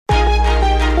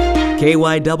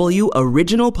KYW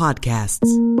Original Podcasts.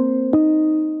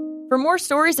 For more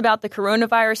stories about the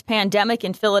coronavirus pandemic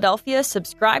in Philadelphia,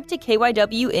 subscribe to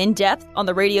KYW In Depth on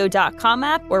the radio.com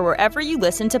app or wherever you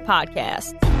listen to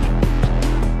podcasts.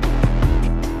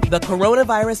 The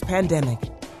coronavirus pandemic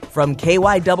from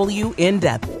KYW In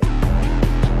Depth.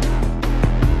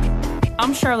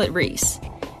 I'm Charlotte Reese.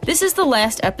 This is the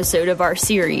last episode of our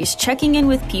series, checking in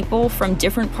with people from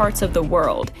different parts of the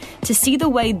world to see the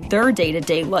way their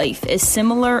day-to-day life is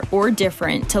similar or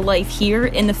different to life here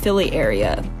in the Philly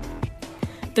area.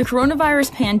 The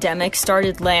coronavirus pandemic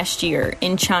started last year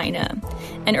in China,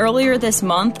 and earlier this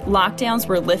month, lockdowns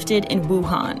were lifted in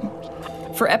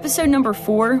Wuhan. For episode number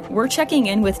 4, we're checking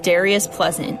in with Darius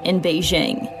Pleasant in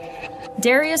Beijing.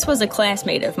 Darius was a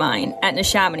classmate of mine at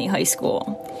Neshaminy High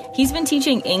School. He's been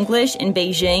teaching English in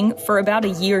Beijing for about a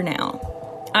year now.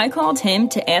 I called him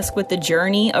to ask what the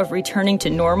journey of returning to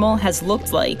normal has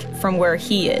looked like from where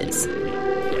he is.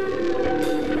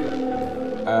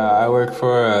 I work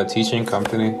for a teaching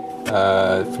company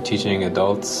for teaching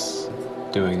adults,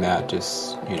 doing that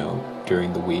just,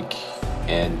 during the week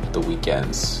and the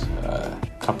weekends.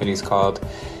 Company's called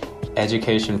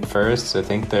Education First. I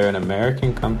think they're an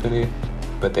American company,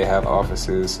 but they have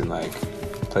offices in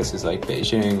places like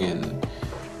Beijing and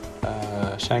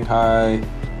Shanghai,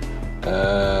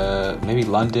 maybe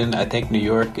London, I think New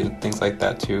York and things like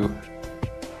that too.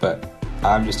 But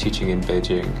I'm just teaching in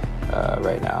Beijing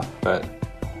right now, but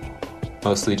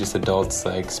mostly just adults,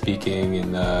 speaking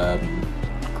and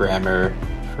grammar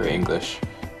for English.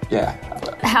 Yeah.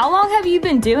 How long have you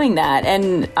been doing that?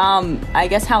 And I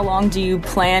guess how long do you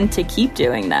plan to keep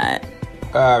doing that?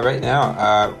 Right now,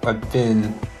 I've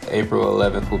been, April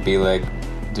 11th will be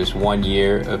just 1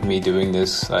 year of me doing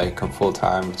this full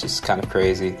time, which is kind of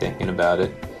crazy thinking about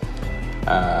it.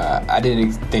 I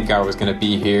didn't think I was going to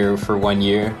be here for 1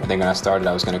 year. I think when I started,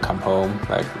 I was going to come home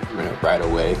right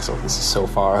away, so this is so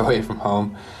far away from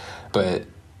home. But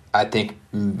I think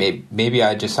maybe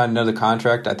I just signed another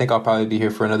contract. I think I'll probably be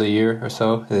here for another year or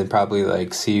so, and then probably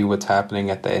see what's happening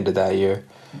at the end of that year.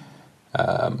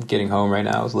 Getting home right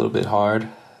now is a little bit hard,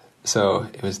 so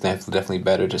it was definitely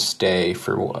better to stay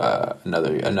for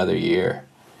another year.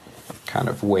 Kind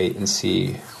of wait and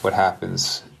see what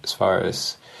happens as far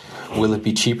as will it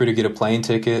be cheaper to get a plane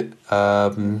ticket.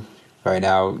 Right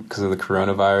now, because of the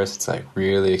coronavirus, it's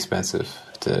really expensive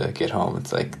to get home.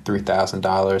 It's $3,000,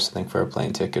 I think, for a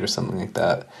plane ticket or something like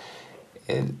that.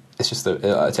 And it's just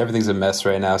everything's a mess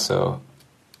right now. So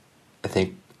I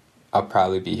think I'll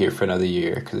probably be here for another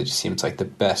year because it just seems like the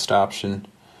best option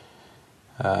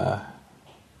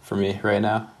for me right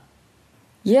now.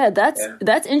 Yeah,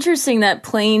 that's interesting that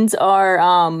planes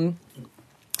are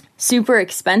super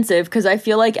expensive, because I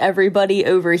feel like everybody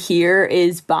over here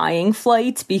is buying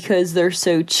flights because they're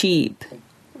so cheap.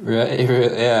 Right,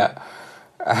 yeah.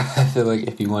 I feel like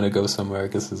if you want to go somewhere,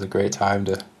 this is a great time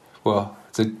to,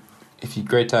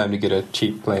 great time to get a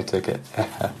cheap plane ticket.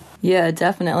 Yeah,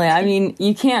 definitely. I mean,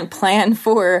 you can't plan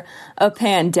for a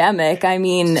pandemic. I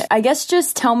mean, I guess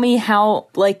just tell me how,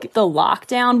 the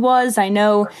lockdown was. I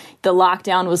know the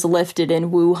lockdown was lifted in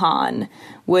Wuhan,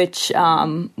 which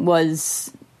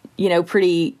was,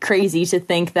 pretty crazy to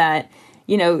think that,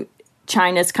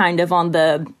 China's kind of on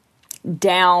the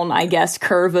down, I guess,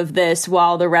 curve of this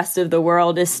while the rest of the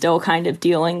world is still kind of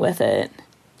dealing with it.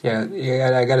 Yeah,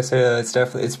 I gotta say that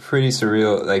it's pretty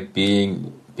surreal,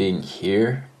 being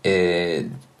here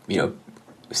and,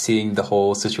 seeing the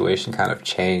whole situation kind of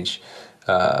change,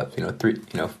 I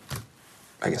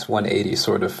guess 180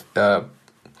 sort of,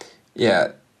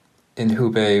 in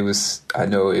Hubei I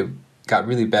know it got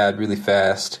really bad really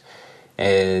fast,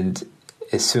 and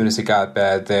as soon as it got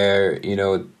bad there,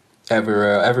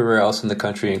 everywhere else in the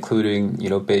country, including,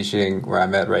 Beijing, where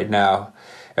I'm at right now,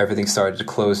 everything started to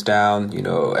close down.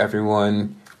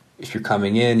 Everyone, if you're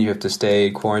coming in, you have to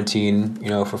stay quarantined,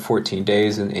 for 14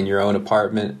 days in your own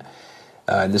apartment.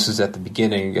 And this was at the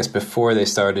beginning, I guess, before they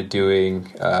started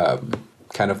doing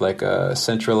kind of a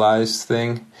centralized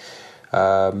thing,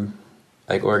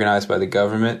 organized by the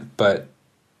government. But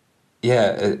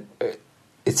yeah,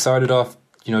 it started off,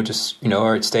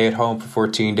 all right, stay at home for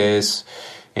 14 days.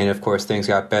 And of course, things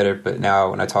got better. But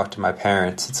now when I talk to my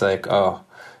parents, it's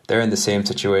they're in the same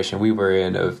situation we were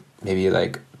in of maybe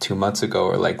 2 months ago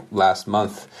or last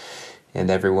month. And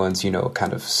everyone's,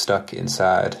 kind of stuck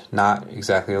inside, not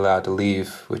exactly allowed to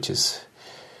leave, which is,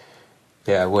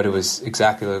 what it was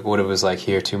exactly what it was like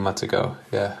here 2 months ago.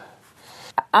 Yeah.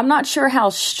 I'm not sure how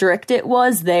strict it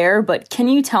was there, but can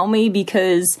you tell me,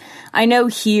 because I know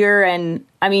here, and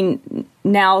I mean,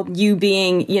 now you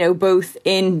being, both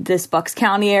in this Bucks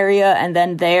County area and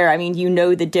then there, I mean,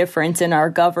 the difference in our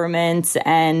governments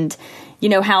and,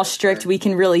 how strict we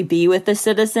can really be with the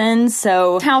citizens.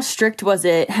 So how strict was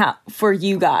it for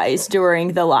you guys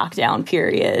during the lockdown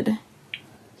period?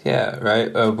 Yeah,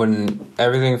 right. When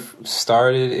everything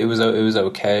started, it was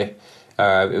okay.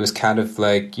 It was kind of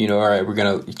like, all right, we're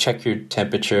going to check your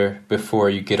temperature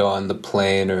before you get on the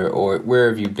plane or where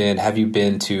have you been? Have you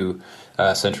been to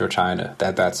central China?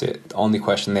 That's it. The only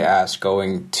question they asked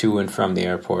going to and from the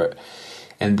airport.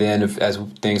 And then as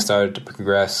things started to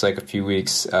progress, like a few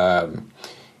weeks, so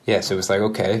it was like,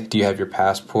 okay, do you have your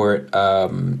passport?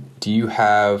 Do you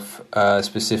have a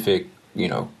specific,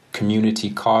 community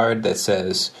card that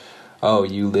says, oh,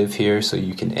 you live here, so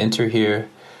you can enter here?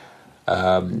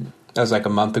 That was like a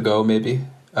month ago, maybe.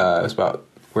 It was about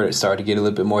where it started to get a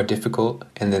little bit more difficult.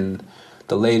 And then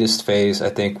the latest phase, I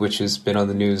think, which has been on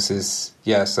the news is,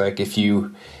 yes, like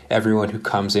everyone who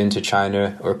comes into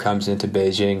China or comes into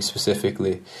Beijing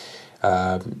specifically,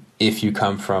 if you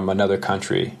come from another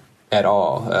country at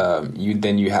all,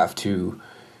 you have to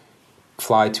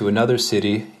fly to another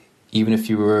city, even if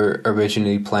you were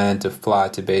originally planned to fly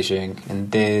to Beijing,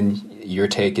 and then you're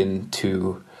taken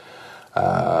to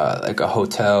like a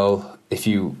hotel if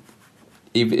you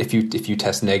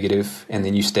test negative, and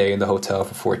then you stay in the hotel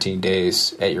for 14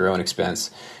 days at your own expense,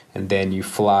 and then you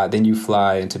fly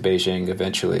into Beijing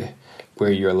eventually,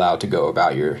 where you're allowed to go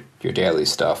about your daily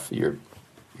stuff, your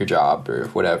job or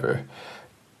whatever.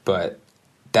 But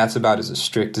that's about as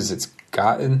strict as it's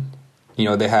gotten.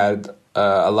 They had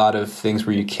a lot of things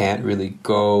where you can't really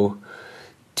go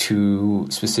to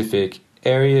specific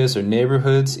areas or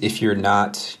neighborhoods if you're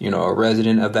not, a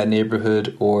resident of that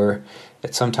neighborhood, or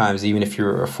sometimes even if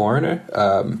you're a foreigner.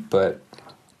 But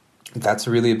that's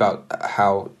really about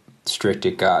how strict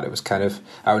it got. It was kind of,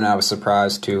 I was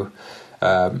surprised too.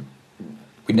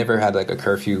 We never had like a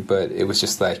curfew, but it was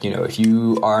just like, if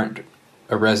you aren't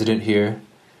a resident here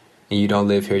and you don't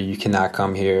live here, you cannot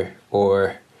come here.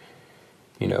 Or,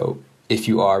 if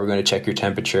you are, we're going to check your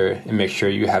temperature and make sure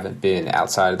you haven't been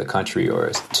outside of the country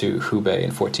or to Hubei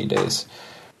in 14 days.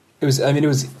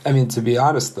 To be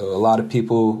honest, though, a lot of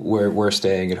people were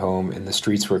staying at home, and the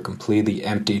streets were completely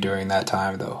empty during that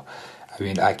time, though.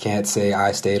 I can't say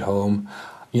I stayed home,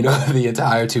 the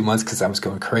entire 2 months because I was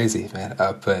going crazy, man.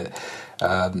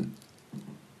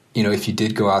 If you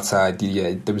did go outside,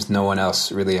 there was no one else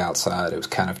really outside. It was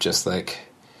kind of just like,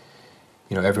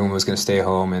 everyone was going to stay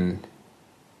home and,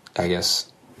 I guess,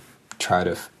 try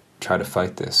to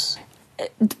fight this.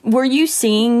 Were you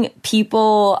seeing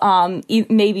people,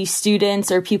 maybe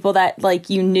students or people that like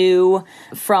you knew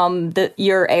from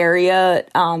your area,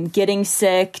 getting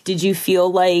sick? Did you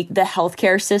feel like the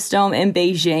healthcare system in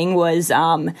Beijing was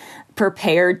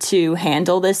prepared to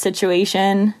handle this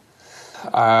situation?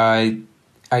 I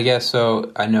guess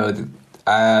so. I know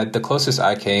that the closest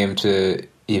I came to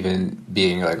even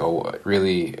being like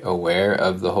really aware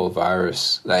of the whole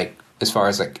virus, like as far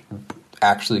as like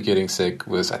actually getting sick,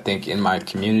 was I think in my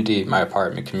community, my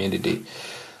apartment community.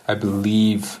 I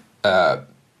believe that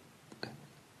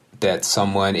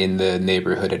someone in the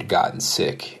neighborhood had gotten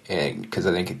sick, and because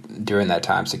I think during that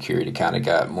time security kind of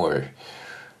got more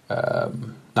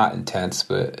not intense,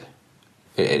 but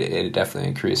it definitely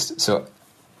increased. So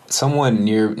someone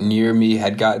near me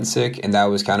had gotten sick, and that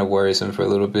was kind of worrisome for a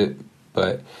little bit.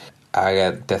 But I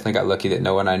definitely got lucky that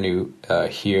no one I knew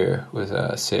here was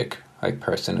sick, like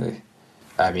personally.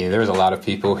 There was a lot of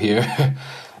people here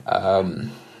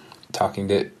talking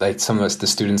to, like, some of the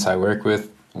students I work with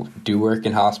do work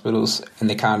in hospitals, and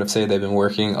they kind of say they've been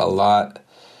working a lot.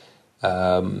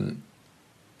 And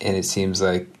it seems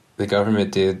like the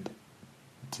government they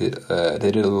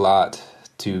did a lot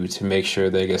to make sure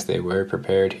that I guess they were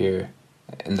prepared here.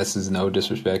 And this is no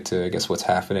disrespect to, I guess, what's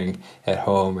happening at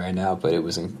home right now, but it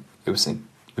was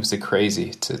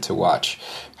crazy to watch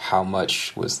how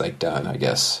much was like done, I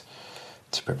guess,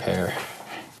 to prepare.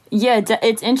 Yeah,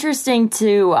 it's interesting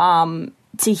to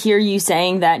hear you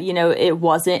saying that, it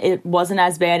wasn't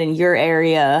as bad in your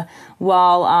area,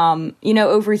 while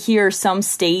over here some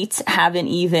states haven't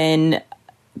even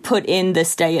put in the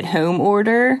stay-at-home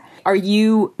order. Are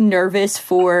you nervous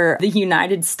for the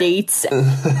United States?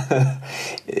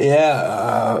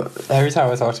 Yeah, every time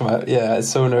I talk to I'm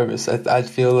so nervous. I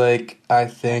feel like I'm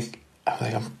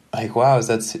like, wow,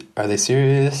 are they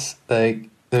serious? Like,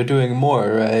 they're doing more,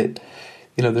 right?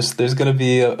 There's going to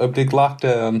be a big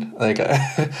lockdown, like,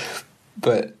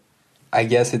 but I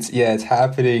guess it's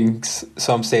happening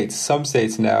some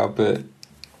states now, but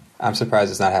I'm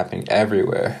surprised it's not happening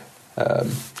everywhere.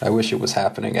 I wish it was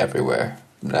happening everywhere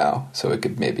now, so it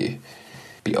could maybe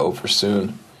be over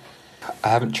soon.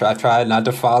 I tried not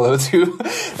to follow too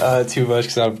much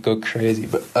because I'll go crazy.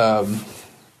 But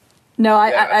no,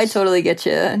 I totally get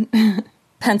you.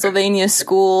 Pennsylvania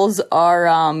schools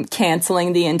are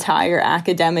canceling the entire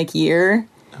academic year.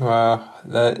 Wow,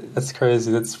 that's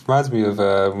crazy. That reminds me of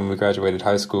when we graduated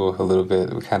high school a little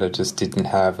bit. We kind of just didn't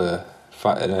have a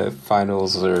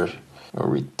finals or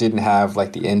we didn't have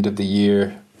like the end of the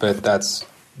year. But that's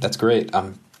great.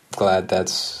 I'm glad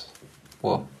that's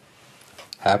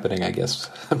happening, I guess.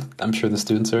 I'm sure the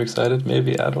students are excited,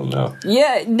 maybe. I don't know.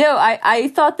 Yeah, no, I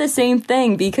thought the same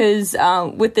thing because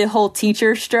with the whole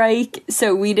teacher strike,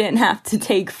 so we didn't have to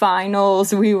take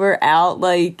finals. We were out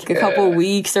like a couple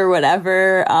weeks or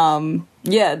whatever.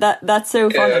 Yeah, that's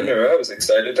so funny. Yeah, I know, I was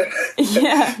excited.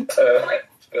 Yeah.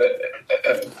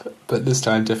 But this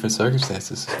time, different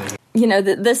circumstances. You know,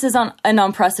 this is an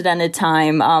unprecedented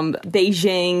time.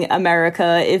 Beijing,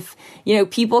 America, if, you know,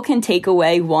 people can take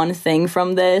away one thing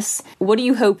from this, what do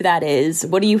you hope that is?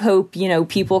 What do you hope, you know,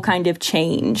 people kind of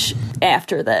change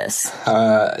after this?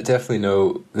 I definitely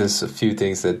know there's a few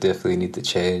things that definitely need to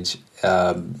change.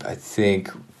 I think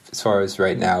as far as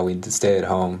right now, we need to stay at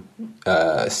home,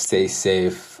 stay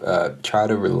safe, try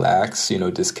to relax, you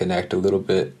know, disconnect a little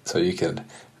bit so you can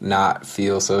not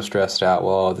feel so stressed out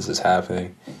while all this is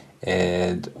happening.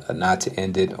 And not to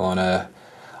end it on a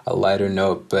lighter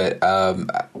note, but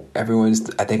everyone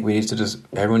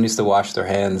needs to wash their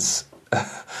hands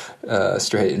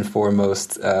straight and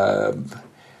foremost.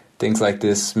 Things like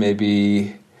this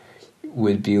maybe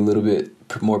would be a little bit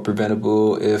more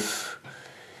preventable if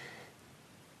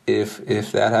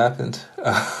that happened.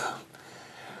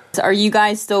 Are you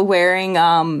guys still wearing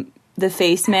the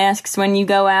face masks when you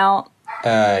go out?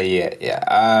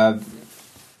 Yeah.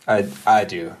 I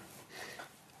do.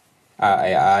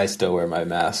 I still wear my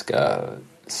mask.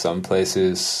 Some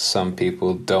places, some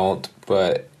people don't,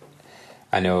 but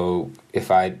I know I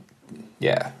think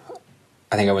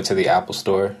I went to the Apple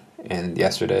store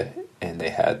yesterday, and I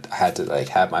had to like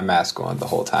have my mask on the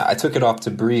whole time. I took it off to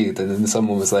breathe, and then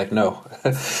someone was like, "No." I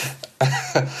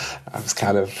was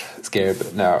kind of scared,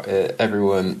 but now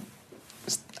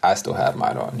I still have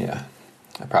mine on. Yeah.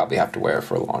 I probably have to wear it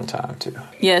for a long time, too.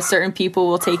 Yeah, certain people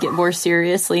will take it more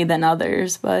seriously than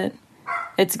others, but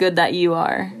it's good that you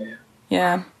are.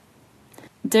 Yeah.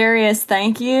 Darius,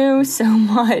 thank you so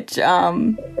much.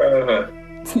 Yeah,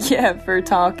 for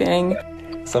talking.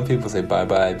 Some people say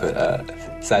bye-bye, but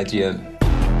Zaijian.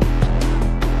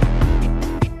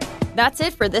 That's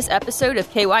it for this episode of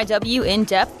KYW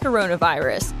In-Depth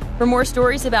Coronavirus. For more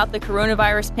stories about the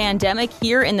coronavirus pandemic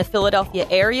here in the Philadelphia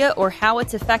area or how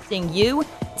it's affecting you,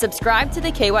 subscribe to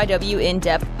the KYW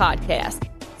In-Depth podcast.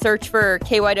 Search for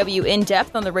KYW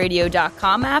In-Depth on the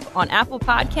radio.com app, on Apple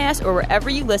Podcasts, or wherever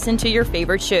you listen to your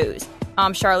favorite shows.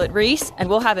 I'm Charlotte Reese, and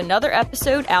we'll have another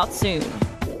episode out soon.